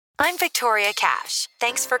I'm Victoria Cash.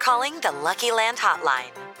 Thanks for calling the Lucky Land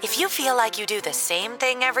Hotline. If you feel like you do the same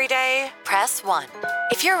thing every day, press 1.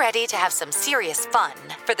 If you're ready to have some serious fun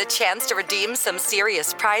for the chance to redeem some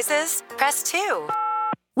serious prizes, press 2.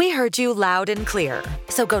 We heard you loud and clear.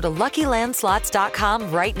 So go to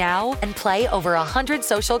LuckyLandSlots.com right now and play over 100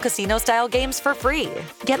 social casino-style games for free.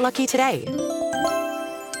 Get lucky today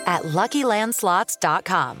at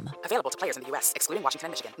LuckyLandSlots.com. Available to players in the U.S., excluding Washington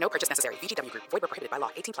and Michigan. No purchase necessary. VGW Group. Void where prohibited by law.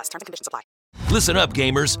 18+. Terms and conditions apply. Listen up,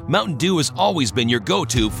 gamers. Mountain Dew has always been your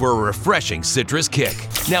go-to for a refreshing citrus kick.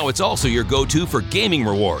 Now it's also your go-to for gaming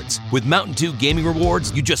rewards. With Mountain Dew Gaming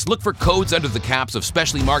Rewards, you just look for codes under the caps of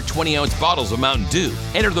specially marked 20-ounce bottles of Mountain Dew.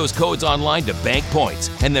 Enter those codes online to bank points,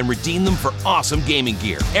 and then redeem them for awesome gaming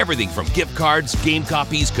gear. Everything from gift cards, game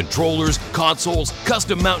copies, controllers, consoles,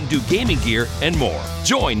 custom Mountain Dew gaming gear, and more.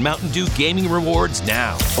 Join Mountain Dew Gaming Rewards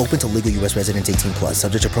now. Open to legal U.S. residents 18+.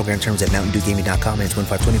 Subject to program terms at MountainDewGaming.com and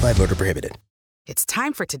 2525 voter prohibited. It's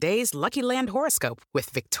time for today's Lucky Land horoscope with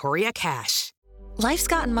Victoria Cash. Life's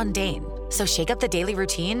gotten mundane, so shake up the daily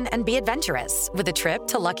routine and be adventurous with a trip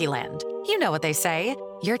to Lucky Land. You know what they say,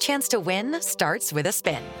 your chance to win starts with a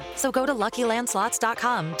spin. So go to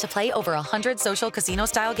LuckyLandSlots.com to play over 100 social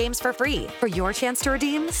casino-style games for free for your chance to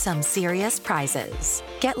redeem some serious prizes.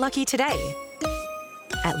 Get lucky today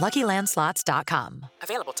at LuckyLandSlots.com.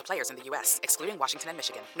 Available to players in the U.S., excluding Washington and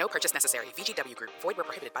Michigan. No purchase necessary. VGW Group. Void where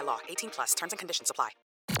prohibited by law. 18+. Terms and conditions apply.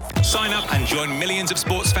 Sign up and join millions of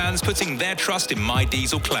sports fans putting their trust in My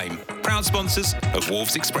Diesel Claim. Proud sponsors of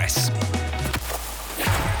Wolves Express.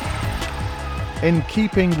 In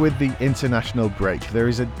keeping with the international break, there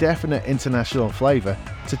is a definite international flavour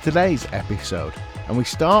to today's episode. And we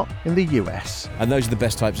start in the US. And those are the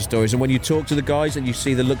best types of stories. And when you talk to the guys and you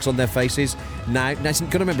see the looks on their faces, now you've got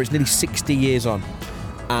to remember it's nearly 60 years on.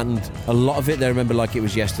 And a lot of it they remember like it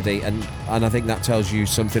was yesterday. And I think that tells you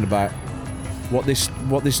something about what this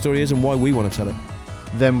story is and why we want to tell it.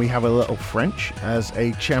 Then we have a little French as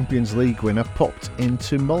a Champions League winner popped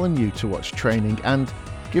into Molineux to watch training and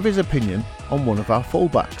give his opinion on one of our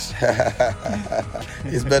fullbacks.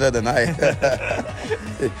 He's better than I.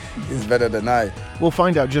 He's better than I. We'll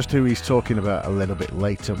find out just who he's talking about a little bit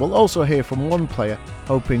later. We'll also hear from one player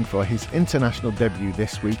hoping for his international debut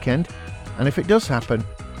this weekend. And if it does happen,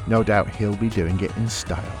 no doubt he'll be doing it in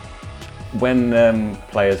style. When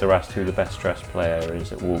players are asked who the best dressed player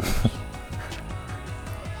is at Wolves,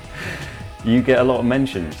 you get a lot of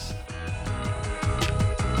mentions.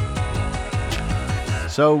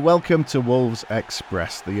 So welcome to Wolves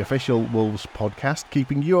Express, the official Wolves podcast,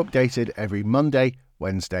 keeping you updated every Monday,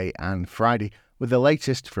 Wednesday and Friday with the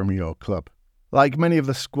latest from your club. Like many of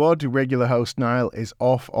the squad, regular host Niall is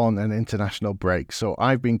off on an international break, so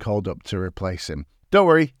I've been called up to replace him. Don't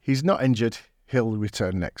worry, he's not injured, he'll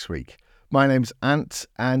return next week. My name's Ant,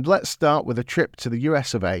 and let's start with a trip to the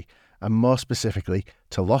US of A, and more specifically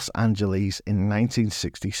to Los Angeles in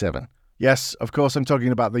 1967. Yes, of course, I'm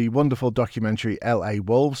talking about the wonderful documentary LA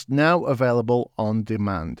Wolves, now available on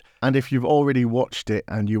demand. And if you've already watched it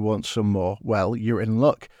and you want some more, well, you're in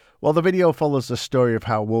luck. While the video follows the story of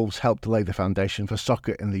how Wolves helped lay the foundation for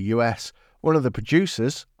soccer in the US, one of the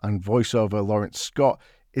producers and voiceover Lawrence Scott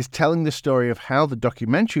is telling the story of how the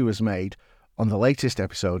documentary was made on the latest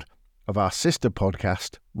episode of our sister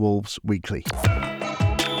podcast, Wolves Weekly.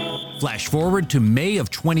 Flash forward to May of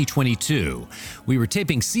 2022. We were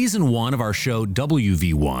taping season 1 of our show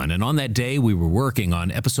WV1, and on that day we were working on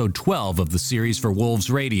episode 12 of the series for Wolves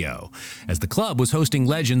Radio, as the club was hosting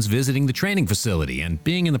legends visiting the training facility, and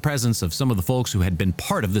being in the presence of some of the folks who had been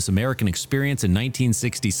part of this American experience in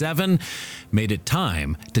 1967 made it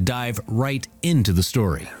time to dive right into the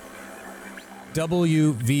story.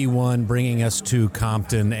 WV1 bringing us to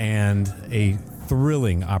Compton, and a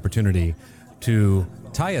thrilling opportunity to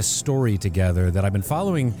tie a story together that I've been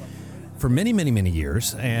following for many, many, many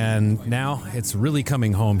years, and now it's really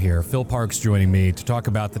coming home here. Phil Park's joining me to talk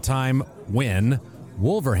about the time when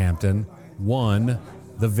Wolverhampton won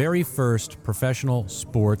the very first professional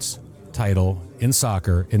sports title in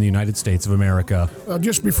soccer in the United States of America.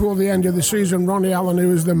 Just before the end of the season, Ronnie Allen, who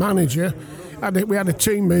was the manager, we had a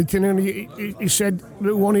team meeting, and he said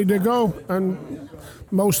who wanted to go, and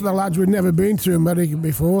most of the lads who'd never been to America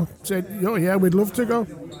before said, oh yeah, we'd love to go.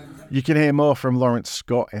 You can hear more from Lawrence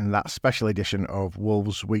Scott in that special edition of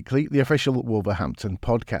Wolves Weekly, the official Wolverhampton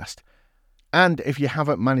podcast. And if you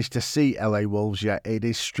haven't managed to see LA Wolves yet, it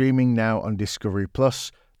is streaming now on Discovery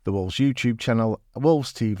Plus, the Wolves YouTube channel,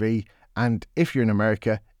 Wolves TV, and if you're in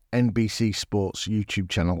America, NBC Sports YouTube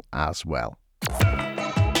channel as well.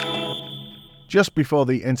 Just before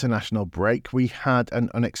the international break, we had an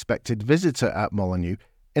unexpected visitor at Molineux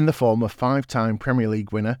in the form of 5-time Premier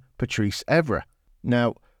League winner Patrice Evra.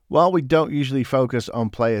 Now, while we don't usually focus on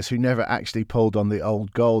players who never actually pulled on the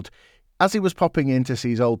old gold, as he was popping in to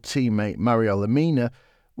see his old teammate Mario Lemina,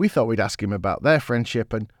 we thought we'd ask him about their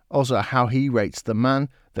friendship and also how he rates the man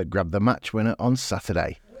that grabbed the match winner on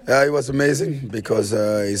Saturday. It was amazing because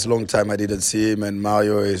it's a long time I didn't see him, and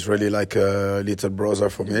Mario is really like a little brother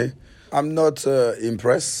for me. I'm not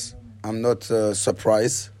impressed. I'm not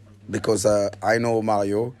surprised because I know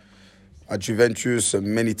Mario. At Juventus,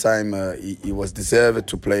 many times he was deserved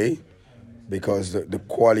to play because the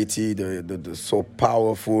quality, the so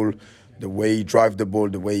powerful, the way he drive the ball,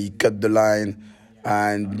 the way he cut the line.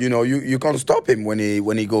 And you can't stop him when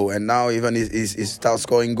he go. And now even he starts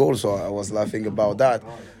scoring goals. So I was laughing about that.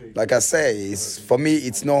 Like I say, for me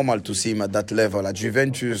it's normal to see him at that level. At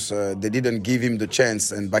Juventus, they didn't give him the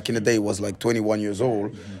chance. And back in the day, he was like 21 years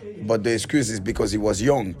old. But the excuse is because he was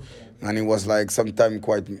young, and he was like sometimes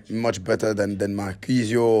quite much better than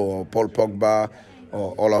Marquisio or Paul Pogba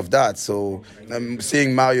or all of that. So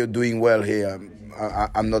seeing Mario doing well here,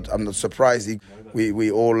 I'm not surprised.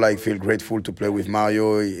 We all like feel grateful to play with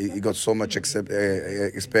Mario. He got so much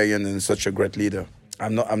experience and such a great leader.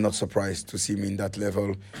 I'm not surprised to see him in that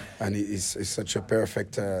level, and it's such a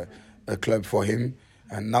perfect club for him.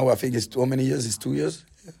 And now I think it's how many years? It's 2 years,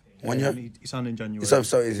 1 year. He signed in January. So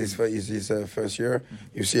it's his first year.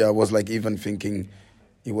 You see, I was like even thinking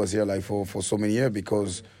he was here like for so many years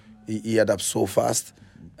because he adapts so fast.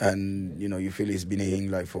 And, you feel he's been here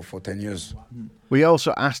like for 10 years. We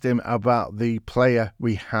also asked him about the player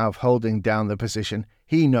we have holding down the position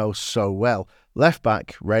he knows so well,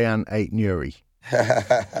 left-back Rayan Ait-Nouri.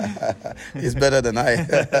 He's better than I.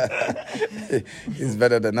 He's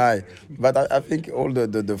better than I. But I think all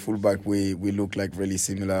the fullback, we look like really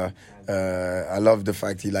similar. I love the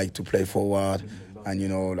fact he like to play forward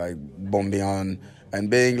and, like bombing on. And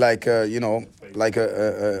being like like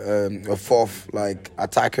a fourth like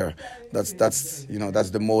attacker, that's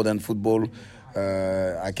the modern football.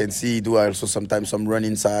 I can see do also sometimes some run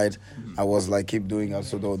inside. I was like keep doing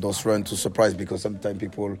also those runs to surprise because sometimes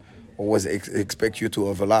people always expect you to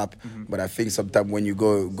overlap. But I think sometimes when you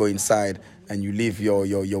go inside and you leave your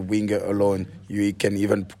winger alone, you can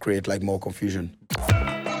even create like more confusion.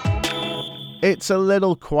 It's a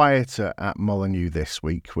little quieter at Molineux this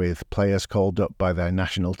week, with players called up by their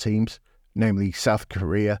national teams, namely South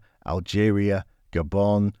Korea, Algeria,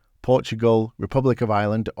 Gabon, Portugal, Republic of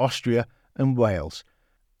Ireland, Austria and Wales.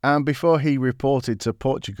 And before he reported to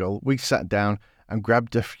Portugal, we sat down and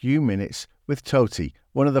grabbed a few minutes with Toti,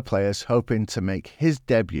 one of the players hoping to make his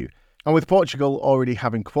debut. And with Portugal already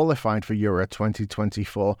having qualified for Euro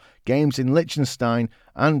 2024, games in Liechtenstein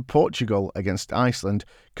and Portugal against Iceland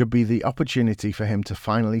could be the opportunity for him to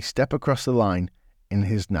finally step across the line in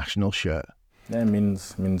his national shirt. Yeah, it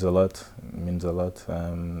means a lot. It means a lot.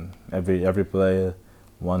 Every player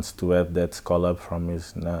wants to have that call up from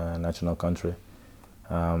his national country.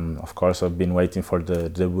 Of course, I've been waiting for the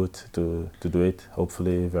debut to do it.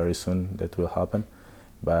 Hopefully, very soon that will happen.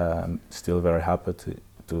 But I'm still very happy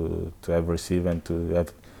to have received and to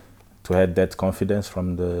have that confidence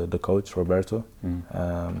from the coach Roberto.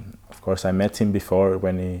 Of course, I met him before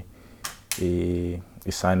when he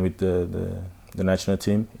signed with the national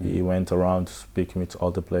team. He went around speaking with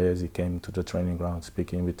all the players. He came to the training ground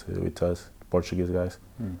speaking with us Portuguese guys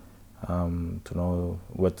to know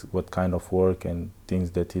what kind of work and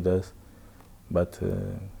things that he does. But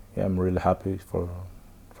yeah, I'm really happy for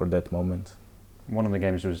that moment. One of the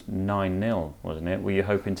games was 9-0, wasn't it? Were you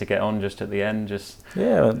hoping to get on just at the end? Just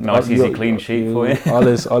nice, easy, clean sheet for you?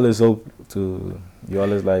 always hope to. You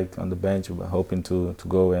always like on the bench, hoping to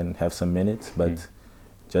go and have some minutes. But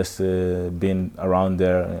just being around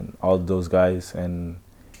there and all those guys, and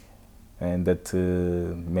that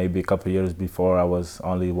maybe a couple of years before I was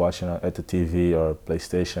only watching at the TV or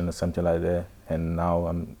PlayStation or something like that, and now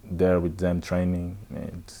I'm there with them training.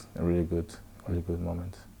 It's a really good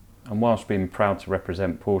moment. And whilst being proud to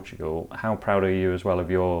represent Portugal, how proud are you as well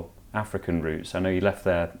of your African roots? I know you left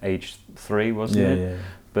there age 3, wasn't it? Yeah.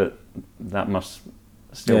 But that must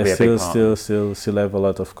still be a big part. Still have a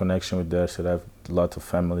lot of connection with there. Still have a lot of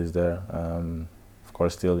families there. Of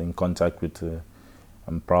course, still in contact with.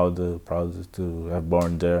 I'm proud to have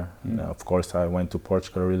born there. Of course, I went to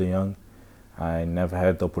Portugal really young. I never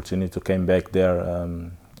had the opportunity to come back there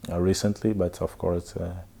recently, but of course.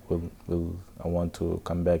 I want to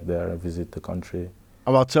come back there and visit the country.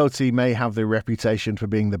 And while Toti may have the reputation for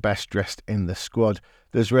being the best dressed in the squad,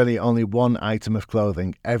 there's really only one item of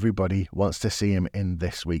clothing everybody wants to see him in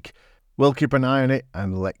this week. We'll keep an eye on it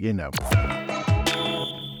and let you know.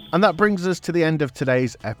 And that brings us to the end of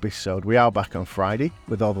today's episode. We are back on Friday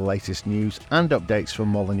with all the latest news and updates from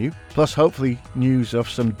Molineux, plus hopefully news of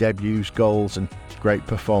some debuts, goals and great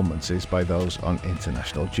performances by those on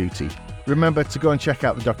international duty. Remember to go and check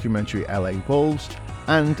out the documentary LA Wolves,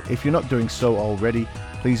 and if you're not doing so already,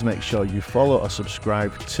 please make sure you follow or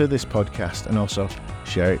subscribe to this podcast and also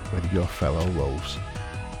share it with your fellow Wolves.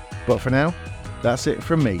 But for now, that's it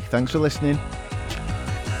from me. Thanks for listening.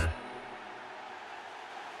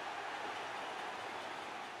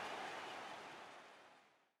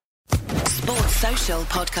 Sports Social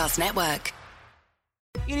Podcast Network.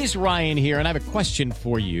 It is Ryan here, and I have a question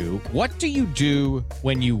for you. What do you do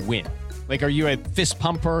when you win? Like, are you a fist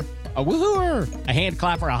pumper, a woohooer, a hand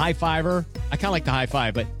clapper, a high fiver? I kind of like the high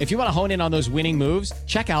five, but if you want to hone in on those winning moves,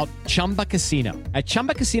 check out Chumba Casino. At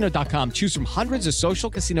ChumbaCasino.com, choose from hundreds of social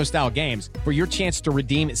casino style games for your chance to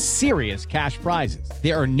redeem serious cash prizes.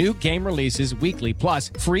 There are new game releases weekly, plus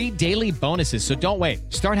free daily bonuses. So don't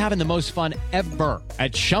wait. Start having the most fun ever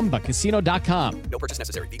at ChumbaCasino.com. No purchase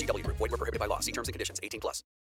necessary. VGW Group. Void where prohibited by law. See terms and conditions. 18+.